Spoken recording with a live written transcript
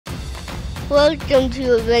Welcome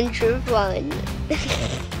to Adventure Fun.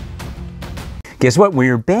 Guess what?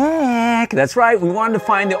 We're back. That's right. We wanted to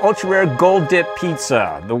find the ultra rare gold dip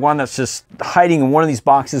pizza. The one that's just hiding in one of these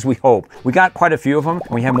boxes, we hope. We got quite a few of them.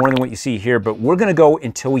 And we have more than what you see here, but we're going to go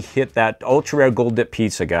until we hit that ultra rare gold dip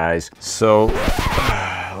pizza, guys. So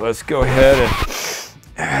let's go ahead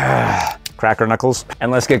and crack our knuckles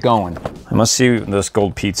and let's get going. I must see this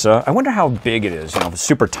gold pizza. I wonder how big it is, you know, if it's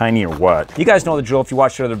super tiny or what. You guys know the drill if you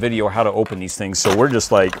watched the other video how to open these things, so we're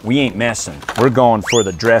just like, we ain't messing. We're going for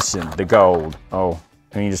the dressing, the gold. Oh,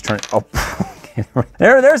 and you just turn, oh.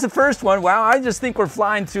 There's the first one. Wow, I just think we're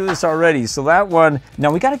flying through this already. So that one, now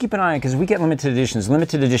we gotta keep an eye on because we get limited editions.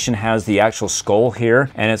 Limited edition has the actual skull here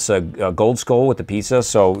and it's a gold skull with the pizza.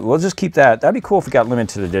 So we'll just keep that. That'd be cool if we got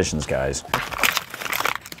limited editions, guys.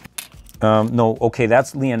 No, okay,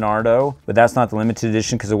 that's Leonardo, but that's not the limited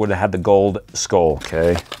edition because it would have had the gold skull,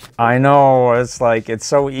 okay? I know, it's like, it's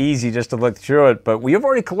so easy just to look through it, but we have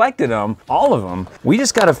already collected them, all of them. We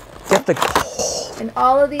just gotta get the gold. And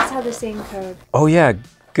all of these have the same code. Oh yeah,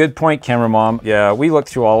 good point, camera mom. Yeah, we looked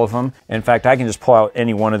through all of them. In fact, I can just pull out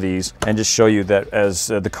any one of these and just show you that as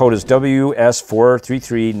the code is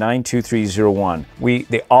WS433-92301.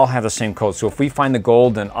 They all have the same code. So if we find the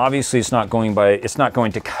gold, then obviously it's not going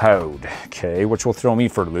to code, okay, which will throw me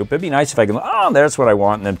for a loop. It'd be nice if I can, oh, that's what I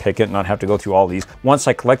want, and then pick it and not have to go through all these once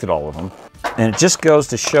I collected all of them. And it just goes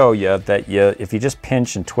to show you that if you just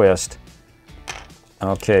pinch and twist,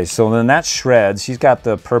 okay, so then that shreds. He's got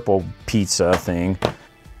the purple pizza thing.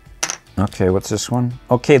 Okay, what's this one?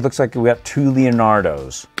 Okay, it looks like we got 2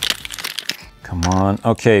 Leonardos. Come on.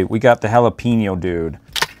 Okay, we got the jalapeno dude.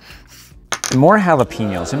 More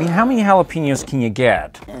jalapenos. I mean, how many jalapenos can you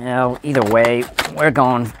get? Either way, we're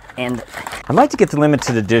going, and I'd like to get the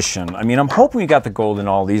limited edition. I mean, I'm hoping we got the gold in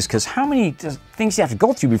all these, because how many things you have to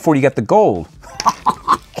go through before you get the gold?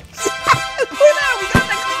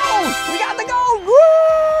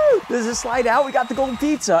 Does it slide out? We got the gold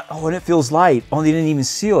pizza. Oh, and it feels light. Oh, they didn't even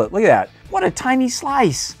seal it. Look at that. What a tiny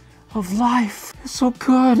slice of life. It's so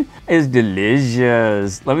good. It's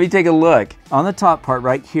delicious. Let me take a look. On the top part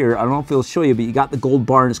right here, I don't know if it'll show you, but you got the gold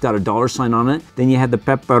bar and it's got a $sign on it. Then you had the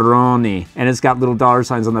pepperoni and it's got little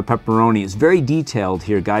 $signs on the pepperoni. It's very detailed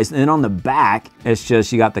here, guys. And then on the back, it's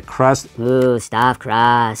just, you got the crust. Ooh, stuffed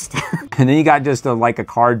crust. And then you got just like a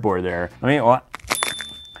cardboard there. I mean, what?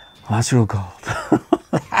 Oh, that's real gold.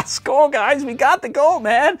 That's gold, guys. We got the gold,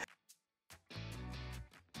 man.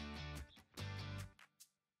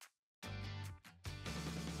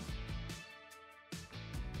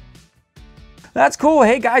 That's cool.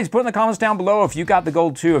 Hey guys, put in the comments down below if you got the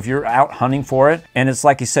gold too, if you're out hunting for it. And it's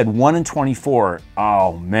like you said, 1 in 24.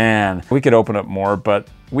 Oh man, we could open up more, but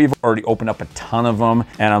we've already opened up a ton of them.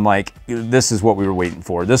 And I'm like, this is what we were waiting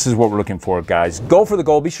for. This is what we're looking for, guys. Go for the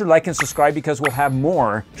gold. Be sure to like and subscribe because we'll have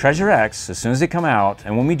more Treasure X as soon as they come out.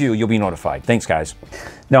 And when we do, you'll be notified. Thanks, guys.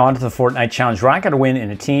 Now on to the Fortnite challenge where I got to win in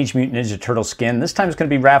a Teenage Mutant Ninja Turtle skin. This time it's going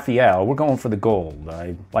to be Raphael. We're going for the gold.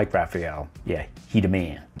 I like Raphael. Yeah, he the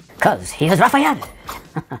man. Cause he is Raphael.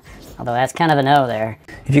 Although that's kind of a no there.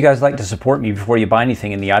 If you guys like to support me before you buy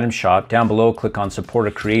anything in the item shop, down below click on support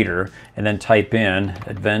a creator and then type in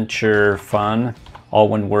AdventureFun, all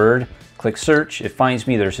one word. Click search, it finds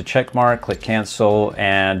me, there's a check mark, click cancel,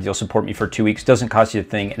 and you'll support me for 2 weeks. Doesn't cost you a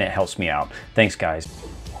thing and it helps me out. Thanks, guys.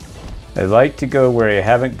 I like to go where I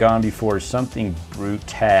haven't gone before, something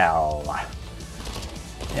brutal.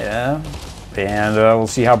 Yeah, and we'll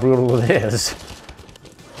see how brutal it is.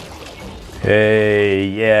 Hey,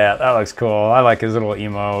 yeah, that looks cool. I like his little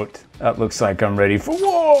emote. That looks like I'm ready for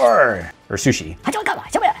war! Or sushi.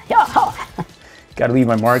 Gotta leave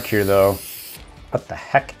my mark here, though. What the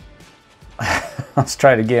heck? Let's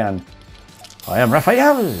try it again. I am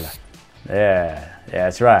Raphael! Yeah,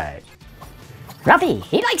 that's right. Rafi,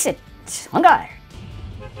 he likes it. One guy.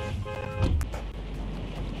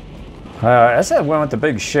 That's that one with the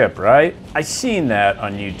big ship, right? I seen that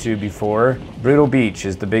on YouTube before. Brutal Beach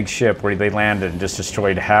is the big ship where they landed and just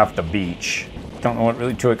destroyed half the beach. Don't know what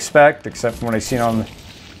really to expect, except from what I seen on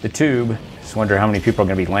the tube. Just wonder how many people are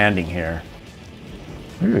gonna be landing here.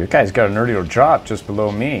 Ooh, that guy's got an earlier drop just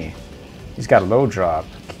below me. He's got a low drop.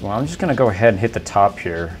 Well, I'm just gonna go ahead and hit the top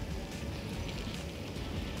here.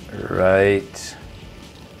 Right.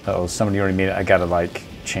 Oh, somebody already made it. I gotta like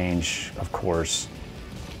change, of course.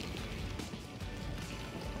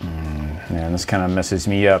 Man, this kind of messes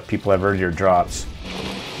me up. People have earlier drops.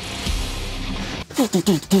 Oh, there's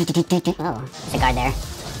a guard there.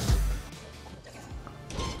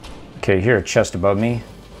 Okay, here, a chest above me.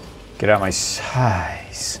 Get out my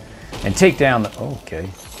size. And take down the, oh, okay.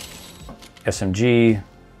 SMG,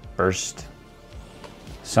 burst,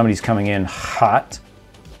 Somebody's coming in hot.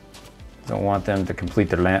 Don't want them to complete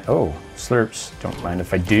their land. Oh, slurps. Don't mind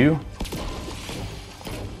if I do.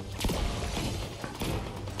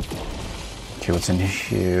 Okay, what's in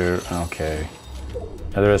here? Okay.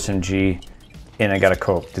 Another SMG. And I got a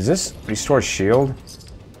cope. Does this restore shield?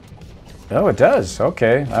 Oh, it does.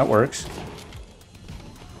 Okay, that works.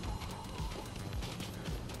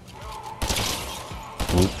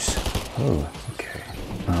 Oops. Oh, okay.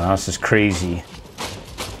 Oh, this is crazy.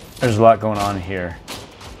 There's a lot going on here.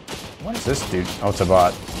 What is this dude? Oh, it's a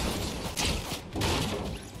bot.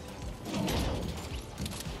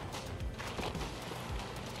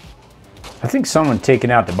 I think someone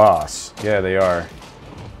taking out the boss. Yeah, they are.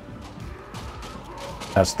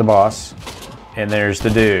 That's the boss. And there's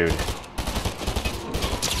the dude.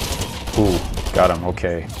 Ooh, got him.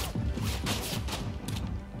 Okay.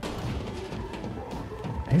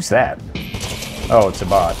 Who's that? Oh, it's a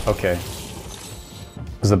bot. Okay.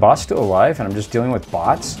 Is the boss still alive and I'm just dealing with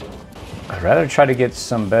bots? I'd rather try to get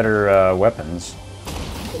some better weapons.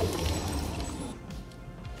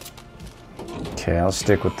 Okay, I'll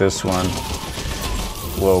stick with this one.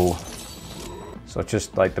 Whoa. So it's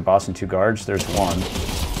just like the boss and 2 guards. There's one.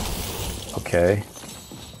 Okay.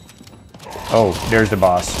 Oh, there's the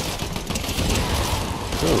boss.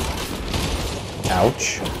 Ooh.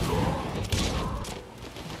 Ouch.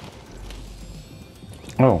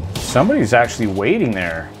 Oh, somebody's actually waiting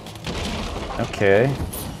there. Okay.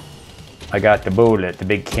 I got the bullet, the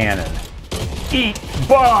big cannon. Eat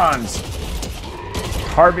bombs!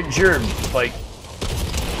 Harbinger, like...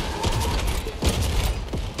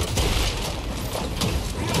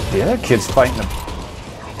 The other kid's fighting the...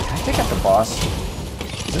 Can I take out the boss?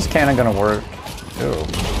 Is this cannon gonna work? Oh.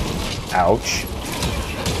 Ouch.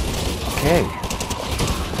 Okay.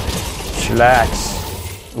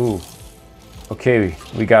 Chillax. Ooh. Okay,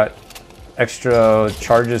 we got extra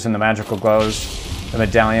charges in the magical gloves. The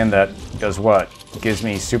medallion that does what? Gives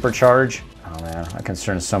me supercharge. Oh man, I'm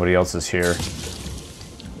concerned somebody else is here.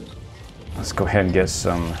 Let's go ahead and get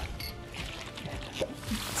some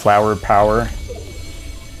flower power.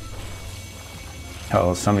 Uh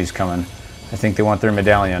oh, somebody's coming. I think they want their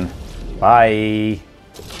medallion. Bye.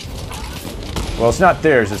 Well, it's not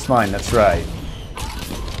theirs, it's mine, that's right.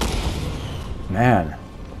 Man,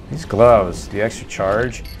 these gloves, the extra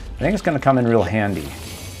charge, I think it's gonna come in real handy.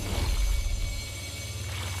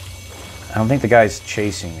 I don't think the guy's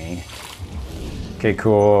chasing me. Okay,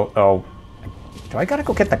 cool. Oh, do I gotta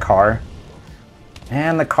go get the car?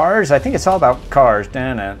 And the cars, I think it's all about cars.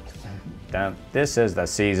 This is the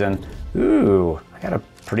season. Ooh, I got a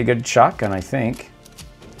pretty good shotgun, I think.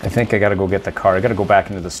 I think I gotta go get the car. I gotta go back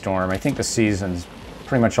into the storm. I think the season's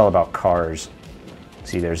pretty much all about cars.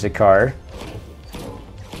 See, there's the car.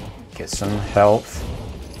 Get some health.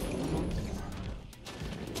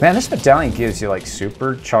 Man, this medallion gives you like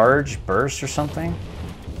supercharge burst or something.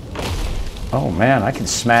 Oh man, I can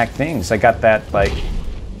smack things. I got that like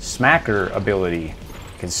smacker ability.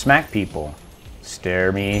 I can smack people.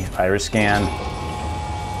 Stare me, iris scan.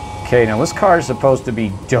 Okay, now this car is supposed to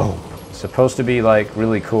be dope. It's supposed to be like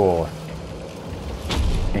really cool.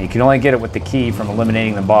 And you can only get it with the key from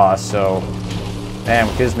eliminating the boss, so man,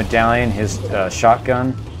 with his medallion, his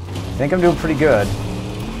shotgun, I think I'm doing pretty good.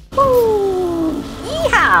 Woo!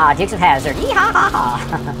 Yeehaw! Dukes of Hazzard.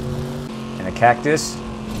 Yeehaw! And a cactus.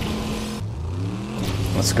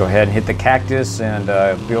 Let's go ahead and hit the cactus and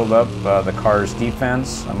build up the car's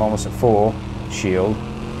defense. I'm almost at full shield.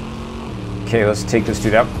 Okay, let's take this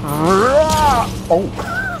dude out. Oh!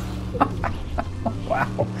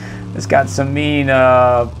 Wow. It's got some mean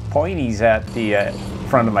pointies at the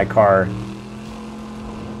front of my car.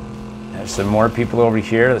 There's some more people over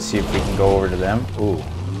here. Let's see if we can go over to them. Ooh.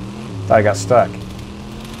 Thought I got stuck.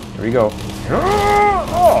 Here we go.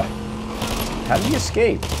 Oh! How did he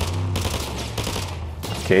escape?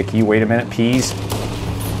 Okay, can you wait a minute, peas?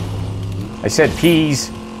 I said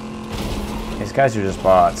peas. These guys are just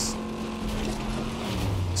bots.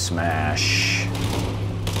 Smash.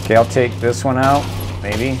 Okay, I'll take this one out,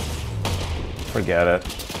 maybe. Forget it.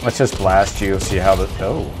 Let's just blast you, see how the...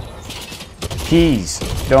 Oh. Peas.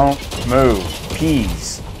 Don't move.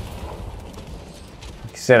 Peas.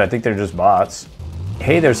 Like I said, I think they're just bots.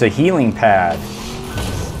 Hey, there's a healing pad.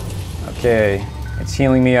 Okay. It's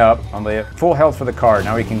healing me up. I'm at full health for the car.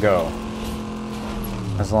 Now we can go.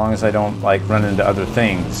 As long as I don't, like, run into other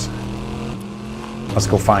things. Let's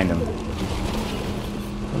go find them.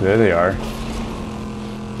 There they are.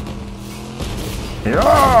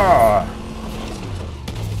 Yeah!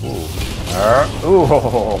 Ooh.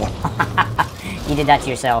 Ooh. You did that to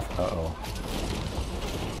yourself. Uh-oh.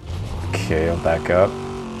 Okay, I'll back up.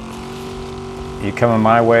 You coming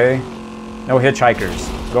my way? No hitchhikers.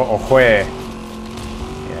 Go away.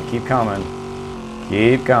 Yeah, keep coming.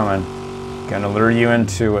 Keep coming. Gonna lure you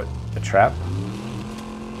into a trap.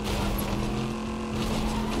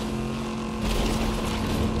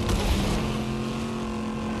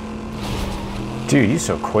 Dude, you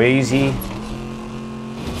so crazy.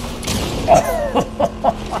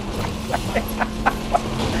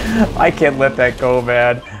 I can't let that go,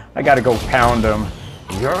 man. I gotta go pound him.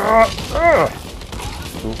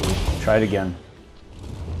 Try it again.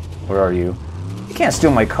 Where are you? You can't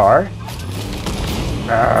steal my car.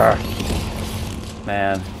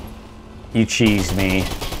 Man, you cheesed me.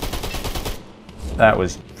 That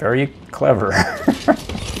was very clever.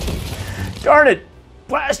 Darn it!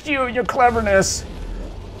 Blast you and your cleverness!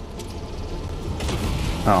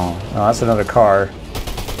 Oh, no, that's another car.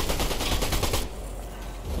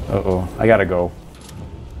 Uh-oh, I gotta go.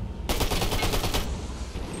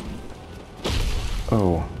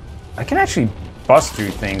 Oh, I can actually bust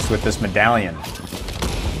through things with this medallion.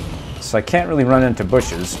 So I can't really run into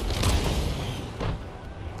bushes,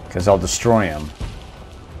 because I'll destroy them.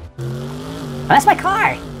 Oh, that's my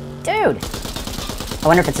car! Dude! I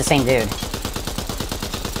wonder if it's the same dude.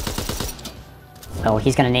 Oh,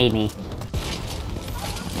 he's gonna nade me.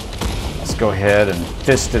 Let's go ahead and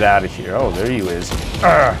fist it out of here. Oh, there he is.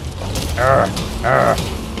 I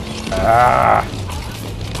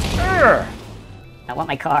want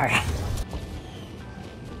my car.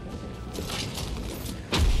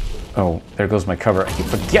 Oh, there goes my cover. I keep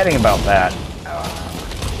forgetting about that.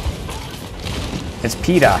 It's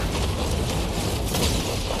PETA.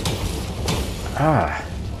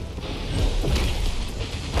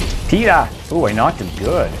 PETA! Oh, I knocked him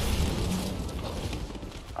good.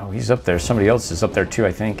 Oh, he's up there. Somebody else is up there too,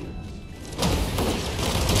 I think.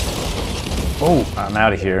 Oh, I'm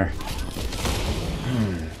out of here.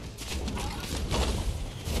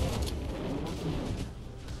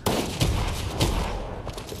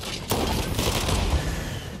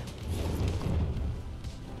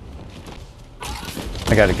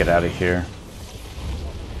 I gotta get out of here.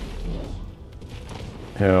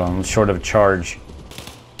 Oh, I'm short of a charge.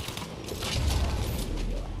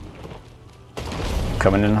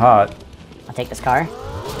 Coming in hot. I'll take this car.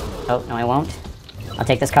 Oh, no I won't. I'll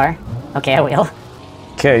take this car. Okay, I will.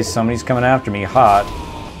 Okay, somebody's coming after me hot.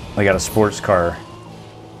 I got a sports car.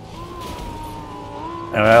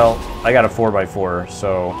 Well, I got a 4x4,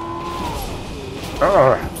 so...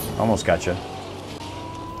 almost got you.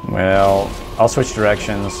 Well, I'll switch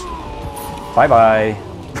directions. Bye-bye.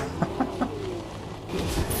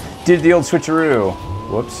 Did the old switcheroo.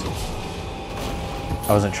 Whoops.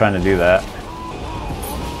 I wasn't trying to do that.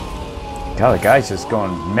 God, the guy's just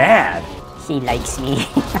going mad. He likes me.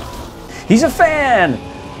 He's a fan!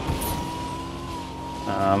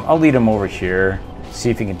 I'll lead him over here. See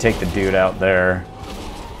if he can take the dude out there.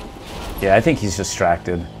 Yeah, I think he's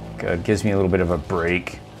distracted. Good, gives me a little bit of a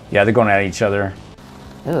break. Yeah, they're going at each other.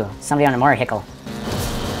 Ooh, somebody on a motorcycle.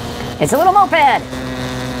 It's a little moped!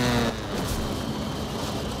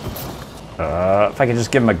 If I could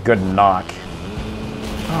just give him a good knock.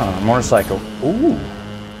 Oh, motorcycle. Ooh.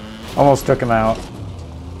 Almost took him out.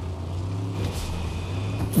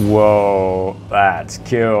 Whoa, that's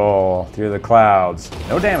kill through the clouds.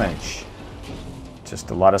 No damage.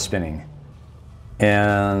 Just a lot of spinning.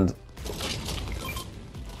 And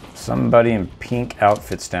somebody in pink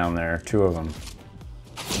outfits down there. 2 of them.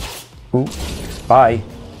 Ooh, bye.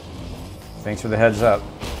 Thanks for the heads up.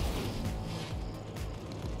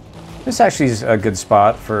 This actually is a good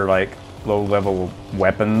spot for like low-level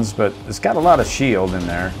weapons, but it's got a lot of shield in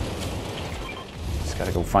there. Just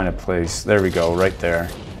gotta go find a place. There we go, right there.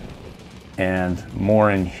 And more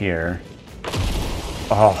in here.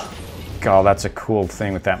 Oh, God, that's a cool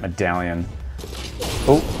thing with that medallion.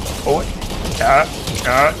 Oh, oh,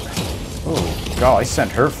 oh, God, I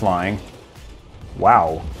sent her flying.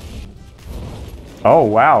 Wow. Oh,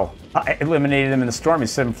 wow. I eliminated them in the storm.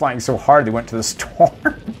 Instead of flying so hard, they went to the storm.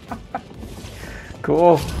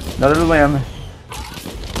 Cool. Another limb.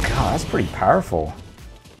 God, that's pretty powerful.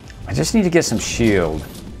 I just need to get some shield.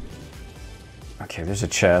 Okay, there's a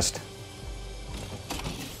chest.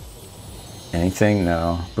 Anything?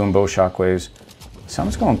 No. Boom bow shockwaves.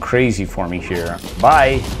 Someone's going crazy for me here.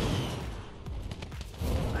 Bye.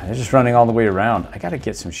 They're just running all the way around. I gotta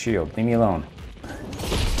get some shield. Leave me alone.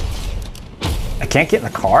 I can't get in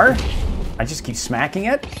the car? I just keep smacking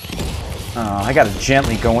it? Oh, I gotta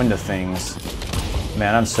gently go into things.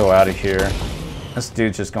 Man, I'm so out of here. This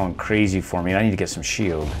dude's just going crazy for me, and I need to get some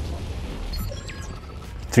shield.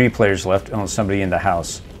 3 players left. Oh, somebody in the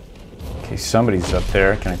house. Okay, somebody's up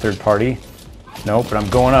there. Can I third party? Nope, but I'm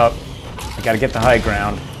going up. I gotta get the high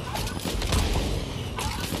ground.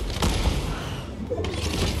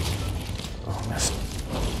 Oh, missed.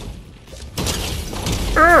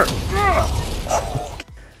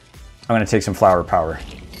 I'm gonna take some flower power.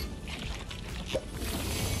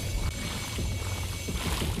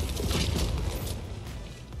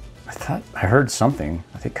 I thought I heard something.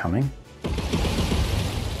 I think coming.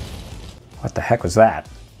 What the heck was that?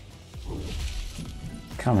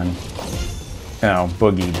 Coming. Oh,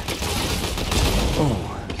 boogied. Oh.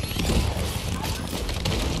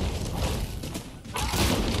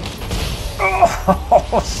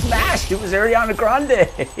 Oh, smashed! It was Ariana Grande.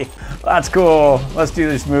 That's cool. Let's do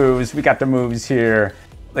these moves. We got the moves here.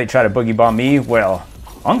 They try to boogie bomb me. Well,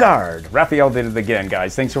 on guard. Raphael did it again,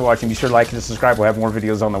 guys. Thanks for watching. Be sure to like and subscribe. We'll have more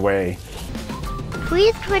videos on the way.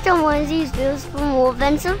 Please click on one of these videos for more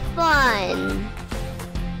AdventureFun.